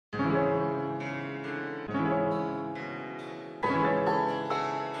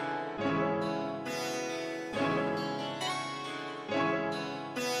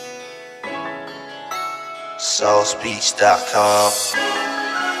Chxpo.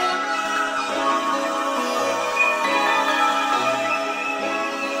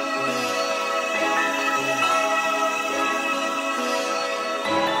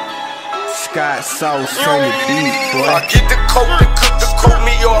 Got sauce on the beat, boy. I get the coke, then cook the coke,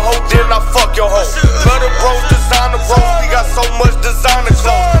 me your hoe, then I fuck your hoe. Blood and bros, designer bros, we got so much designer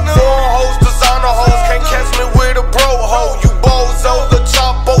clothes. Foreign hoes, designer hoes, can't catch me with a bro hoe. You bozo, the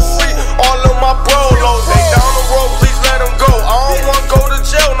Chxpo free, all of my brolos. They down the road, please let them go. I don't wanna go to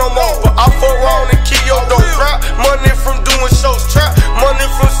jail no more, but I fuck around and kill your dope. Trap money from doing shows, trap money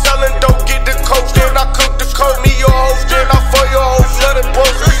from selling dope. Get the coke, then I cook the coke, me your hoe, then I fuck your hoe. Blood and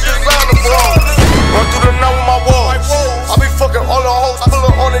bros, we designer bros. Run through the night with my walls. I be fucking all the hoes, pull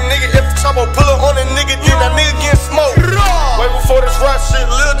her on a nigga. If Chxpo pull her on a nigga, then that nigga get smoked. Way before this rap shit,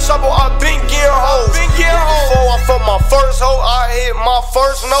 lil' Chxpo, I been getting hoes. Before I fuck my first hoe, I hit my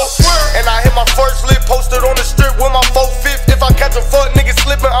first note. And I hit my first lick, posted on the strip with my 4/5. If I catch a fuck nigga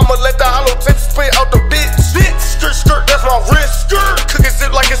slipping, I'ma let the hollow tip spit out the bitch. Skirt, skirt, that's my wrist. Cook it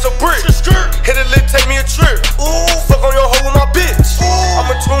zip like it's a brick. Hit a lick, take me a trip. Ooh, fuck on your hoe with my bitch. I'm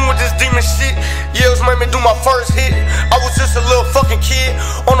in tune with this demon shit. Yells made me do my first hit. I was just a little fucking kid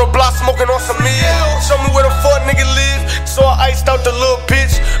on the block smoking on some mid. Show me where the fuck nigga live, so I iced out the little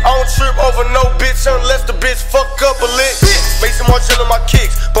bitch. I don't trip over no bitch unless the bitch fuck up a lick. Make some more chill in my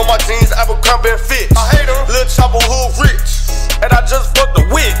kicks, but my jeans Abercrombie and Fitch. I hate them. Lil' Chxpo hood rich, and I just fucked the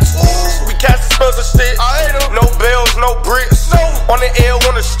witch. We casting spells and shit. I hate them. No bells, no bricks. On the L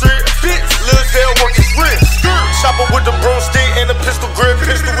on the strip. Lil' Zell work his wrist. Chxpo with the broomstick and the pistol grip.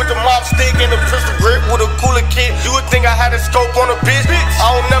 Pistol with the mop stick and the pistol grip with a cooler kit. You would think I had a scope on a bitch. I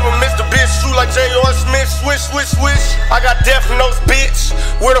don't never miss the bitch. Shoot like J.R. Smith. Swish, swish, swish. I got death notes, bitch.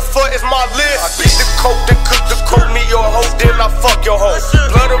 Where the fuck is my list? I beat the coke, then cook the coke. Me your hoe, then I fuck your hoe.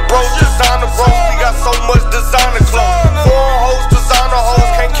 Blood and bros, designer bros. We got so much designer clothes. Foreign hoes, designer hoes.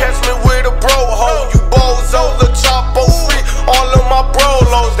 Can't catch me with a bro hoe. You bozo, the Chxpo free. All of my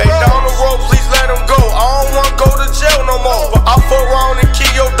brolos. They down the road, please let them go. I don't wanna go to jail no more, but I fuck around and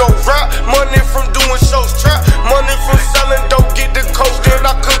kill your dope. Rap money from doing shows, trap money from selling dope. Get the coke, then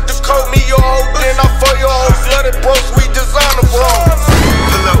I cook the coke. Me your hoe, then I fuck your hoe. Flooded bros, we designer bros.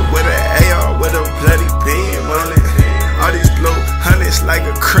 Pull up with an AR with a bloody beam on it. All these blue hundreds like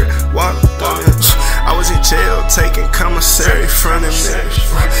a crit water through it. I was in jail taking commissary from them niggas.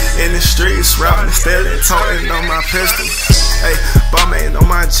 In the streets, rapping, stealing, toting on my pistol. Hey, Balmain on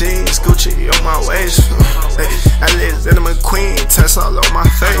my jeans, Gucci on my waist. Hey, Alexander McQueen, tats all on my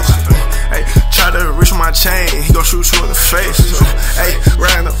face. Hey, try to reach my chain, he gon' shoot you in the face. Hey,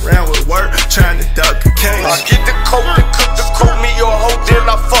 riding around with work, trying to duck a case. I get the coke, then cook the coke, me your hoe, then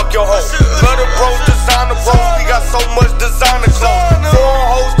I fuck your hoe. Blood and bros, designer bros, we got so much designer clothes. Foreign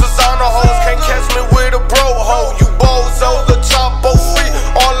hoes, designer hoes, can't catch me with a bro hoe. You bozo, the Chxpo free,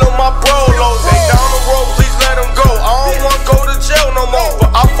 all of my brolos. They down the road, please let them go. I don't wanna go to jail no more,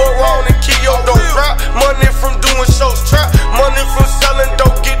 but I fuck around and kill your dope. Rap money from doing shows, trap money from selling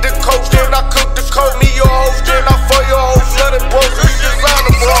dope. Get the coke, then I cook the coke. Me your hoe, then I fuck your hoe. Flooded bros, we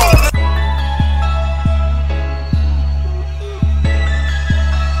designer bros.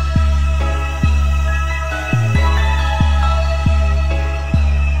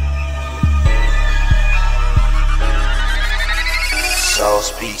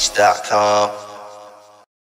 Chxpo.